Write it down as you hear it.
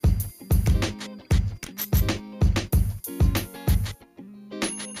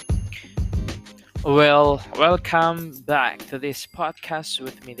Well, welcome back to this podcast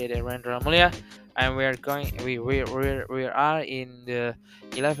with me, Dede Rendra Mulia, and we are in the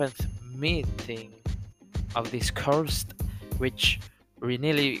 11th meeting of this course, which we're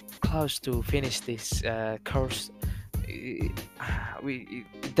nearly close to finish this course. Eh,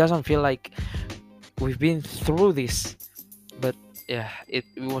 it doesn't feel like we've been through this, but yeah, it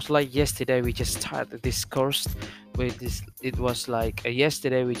was like yesterday we just started this course. With this, it was like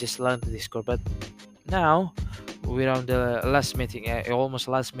yesterday we just learned this course, but now we're on the last meeting, almost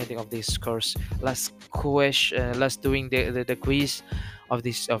last meeting of this course, last question, last doing the quiz of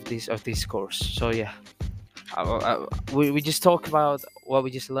this course. So yeah, we just talk about what we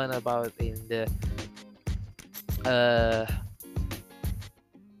just learned about in uh,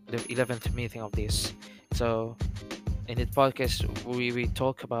 the 11th meeting of this. So in this podcast, we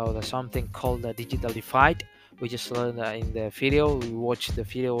talk about something called the digital divide. We just learned in the video. We watched the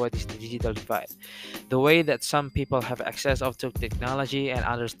video. What is the digital divide? The way that some people have access of to technology and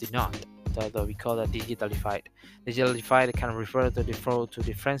others do not. So we call that digital divide. Digital divide can refer to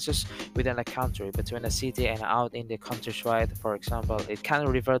differences within a country, between a city and out in the countryside. For example, it can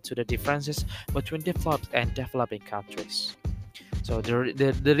refer to the differences between developed and developing countries. So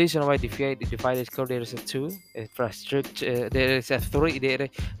the reason why divide is called, there is a two infrastructure. There is a three. There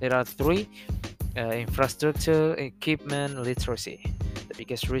are three: infrastructure, equipment, literacy. The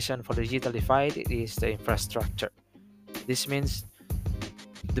biggest reason for the digital divide is the infrastructure. This means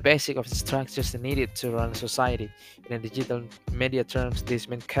the basic of the structures needed to run a society. In digital media terms, this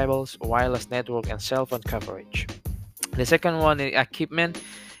means cables, wireless network, and cell phone coverage. The second one is equipment.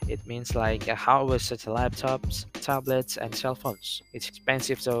 It means like hardware such as laptops, tablets, and cell phones. It's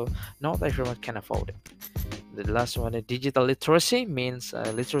expensive, so not everyone can afford it. The last one, digital literacy, means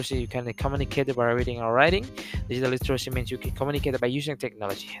literacy you can communicate by reading or writing. Digital literacy means you can communicate by using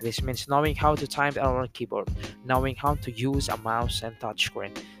technology. This means knowing how to type on a keyboard, knowing how to use a mouse and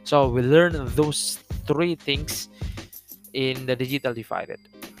touchscreen. So we learn those three things in the digital divided.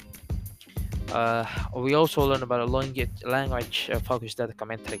 We also learn about language focused data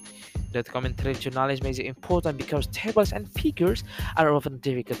commentary. Data commentary journalism is important because tables and figures are often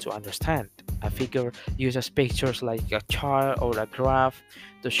difficult to understand. A figure uses pictures like a chart or a graph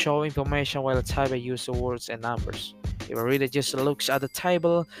to show information, while a table uses words and numbers. If a reader just looks at the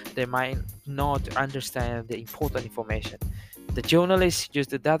table, they might not understand the important information. The journalists use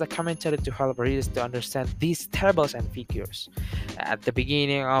the data commentary to help readers to understand these tables and figures. At the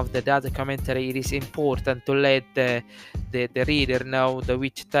beginning of the data commentary, it is important to let the reader know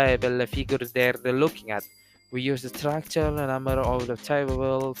which table figure they're looking at. We use the structure, the number of the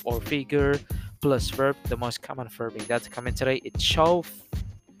table or figure, plus verb, the most common verb in data commentary. It shows.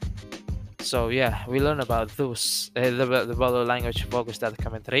 So yeah, we learn about those about the language focused data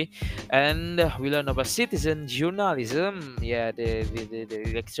commentary, and we learn about citizen journalism. Yeah, the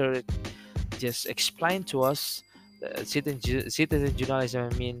lecturer just explained to us that citizen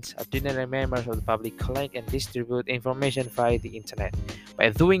journalism means ordinary members of the public collect and distribute information via the internet. By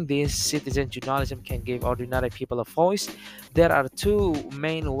doing this, citizen journalism can give ordinary people a voice. There are two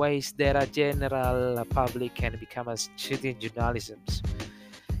main ways that a general public can become a citizen journalism.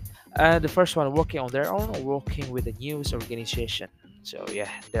 The first one, working on their own or working with a news organization. So yeah,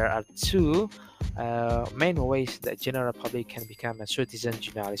 there are two main ways that general public can become a citizen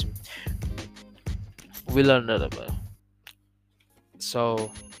journalism. We learned that about.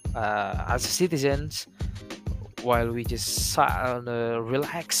 So as citizens, while we just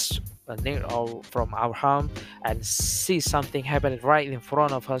relax from our home and see something happening right in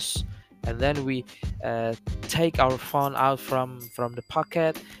front of us, and then we take our phone out from the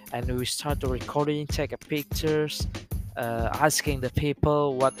pocket and we start to recording, take a pictures, asking the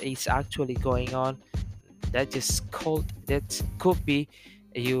people what is actually going on. That could be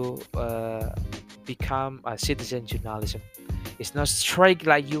you become a citizen journalism. It's not straight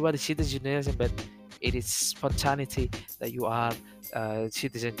like you are the citizen journalism, but it is spontaneity that you are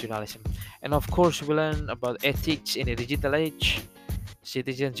citizen journalism. And of course, we learn about ethics in the digital age.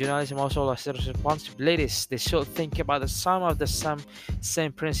 Citizen journalism also has responsibilities. They should think about some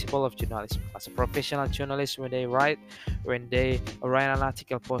same principle of journalism. As a professional journalist, when they write an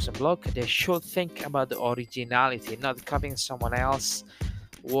article, post a blog, they should think about the originality, not copying someone else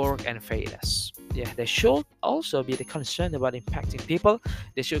work and fairness. Yeah, they should also be concerned about impacting people.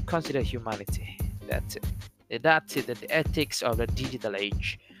 They should consider humanity. That's it. That's it. The ethics of the digital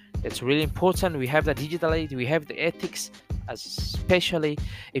age. It's really important. We have the digital age. We have the ethics. Especially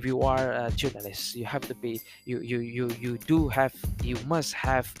if you are a journalist, you have to be. You must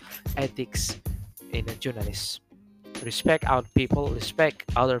have ethics in a journalist. Respect other people. Respect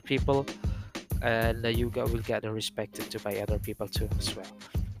other people. and will get respected to by other people too as well.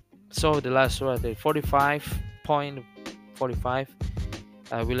 So the last one, the 45.45,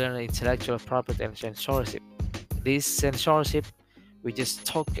 we learn intellectual property and censorship. This censorship we just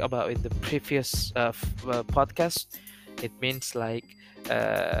talked about in the previous podcast. It means like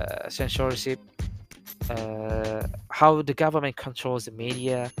censorship, how the government controls the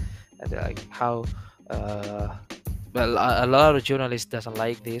media, and like how well a lot of journalists doesn't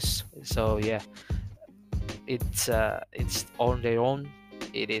like this. So yeah, it's on their own.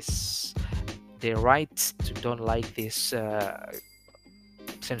 It is their right to don't like this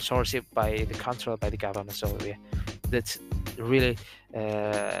censorship by the control by the government. So yeah, that's really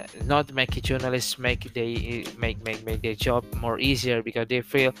not make journalists make their job more easier, because they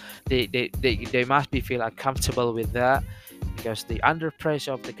feel they must be feel uncomfortable with that, because they under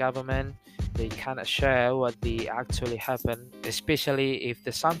pressure of the government. They cannot share what they actually happen, especially if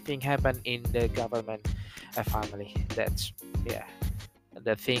there's something happen in the government family. That's yeah,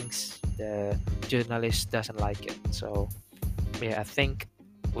 the things the journalist doesn't like it. So yeah, I think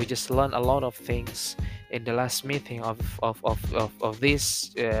we just learned a lot of things in the last meeting of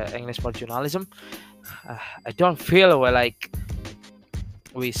this English for journalism. I don't feel well, like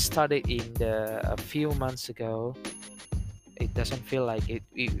we started in a few months ago. It doesn't feel like it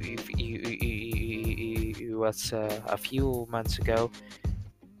was a few months ago.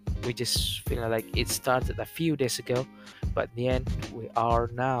 We just feel like it started a few days ago, but in the end we are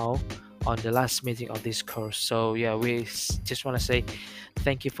now on the last meeting of this course. So yeah, we just want to say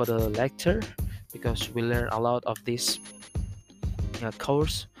thank you for the lecture, because we learn a lot of this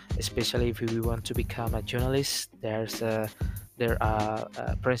course, especially if we want to become a journalist. There are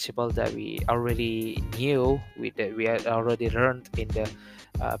principles that we already knew, that we had already learned in the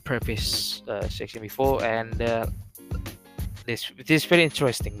previous section before. And this is very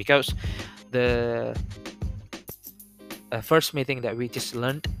interesting, because the first meeting that we just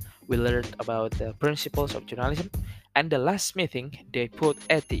learned, we learned about the principles of journalism, and the last meeting they put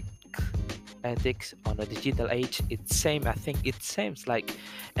ethics on a digital age. It's same, I think it seems like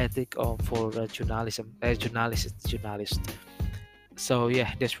ethic for journalism, journalist. So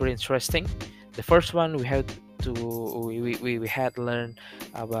yeah, that's very interesting. The first one we had to we had learned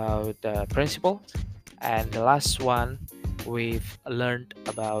about the principles, and the last one we've learned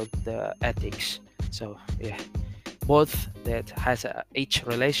about the ethics. So yeah, both that has each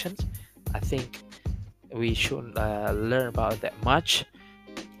relations. I think we should learn about that much.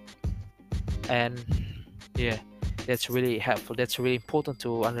 And yeah, that's really helpful, that's really important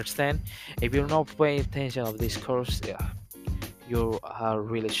to understand. If you're not paying attention of this course, yeah, you are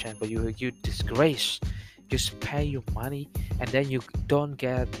really shameful. You disgrace. Just pay your money, and then you don't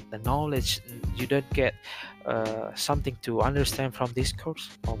get the knowledge, you don't get something to understand from this course.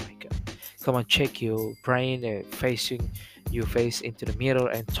 Oh my god, come on, check your brain, facing your face into the mirror,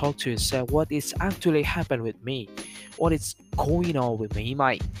 and talk to yourself what is actually happened with me, what is going on with me,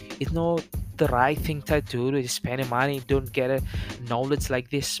 mate. It's not the right thing to do to spend money, don't get a knowledge like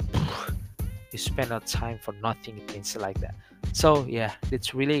this. You spend our time for nothing, it means like that. So yeah,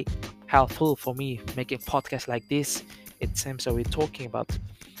 it's really helpful for me making podcasts like this. It seems that we're talking about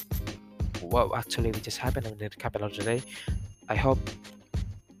what actually just happened in the capital today. I hope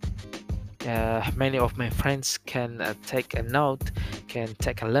many of my friends can take a note, can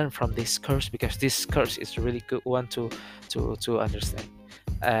take a learn from this course, because this course is a really good one to understand.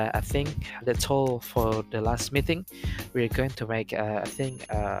 I think that's all for the last meeting. We're going to make I think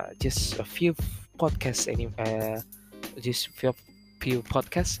just a few podcasts, just few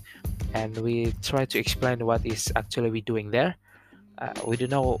podcasts, and we try to explain what is actually we doing there. We do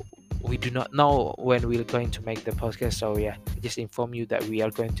not know when we're going to make the podcast. So yeah, just inform you that we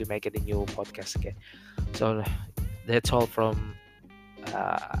are going to make it a new podcast again. So that's all from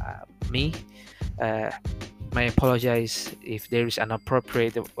me. My apologize if there is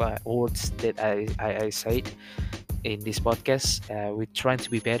inappropriate words that I said in this podcast. We're trying to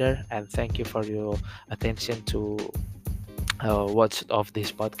be better, and thank you for your attention to watch of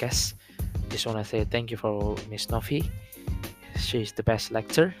this podcast. Just want to say thank you for Miss Nofi. She's the best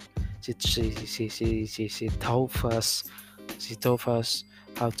lecturer. She told us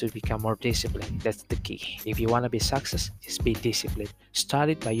how to become more disciplined. That's the key. If you want to be success, just be disciplined. Start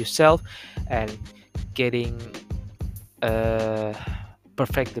it by yourself, and getting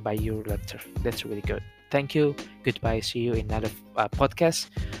perfected by your lecture. That's really good. Thank you. Goodbye. See you in another podcast.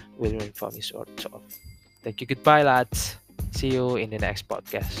 We'll inform you sort of. Thank you. Goodbye, lads. See you in the next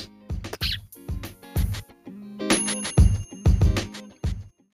podcast.